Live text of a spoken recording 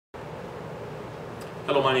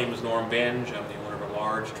Hello, my name is Norm Benge. I'm the owner of a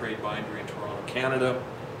large trade bindery in Toronto, Canada.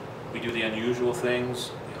 We do the unusual things,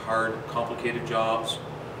 the hard, complicated jobs.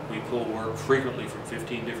 We pull work frequently from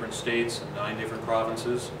 15 different states and 9 different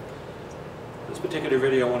provinces. This particular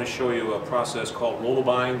video, I want to show you a process called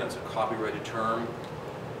Rollabind. That's a copyrighted term.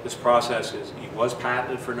 This process was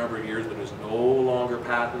patented for a number of years, but is no longer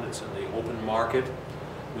patented. It's in the open market.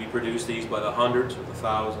 We produce these by the hundreds or the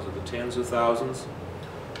thousands or the tens of thousands.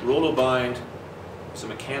 Rollabind is a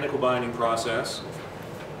mechanical binding process.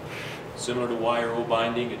 Similar to wire roll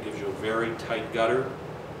binding, it gives you a very tight gutter.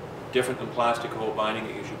 Different than plastic roll binding,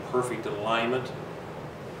 it gives you perfect alignment.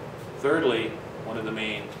 Thirdly, one of the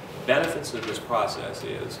main benefits of this process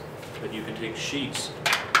is that you can take sheets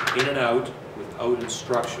in and out without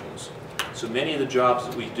instructions. So many of the jobs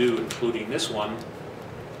that we do, including this one,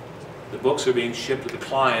 the books are being shipped to the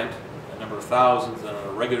client, a number of thousands, and on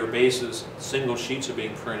a regular basis, single sheets are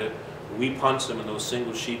being printed. We punch them, and those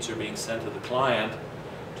single sheets are being sent to the client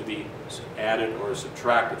to be added or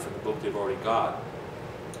subtracted from the book they've already got.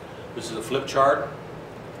 This is a flip chart.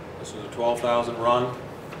 This is a 12,000 run,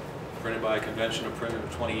 printed by a conventional printer, a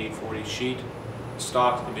 2840 sheet.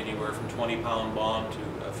 Stock can be anywhere from 20-pound bond to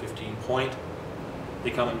a 15-point.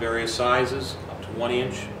 They come in various sizes, up to 1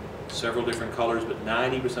 inch, several different colors, but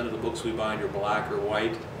 90% of the books we bind are black or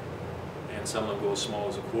white, and some of them go as small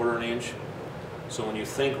as a 1/4 inch. So when you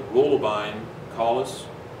think Rollabind, call us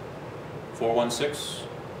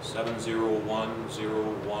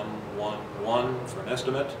 416-701-0111 for an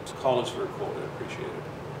estimate. Call us for a quote. I appreciate it.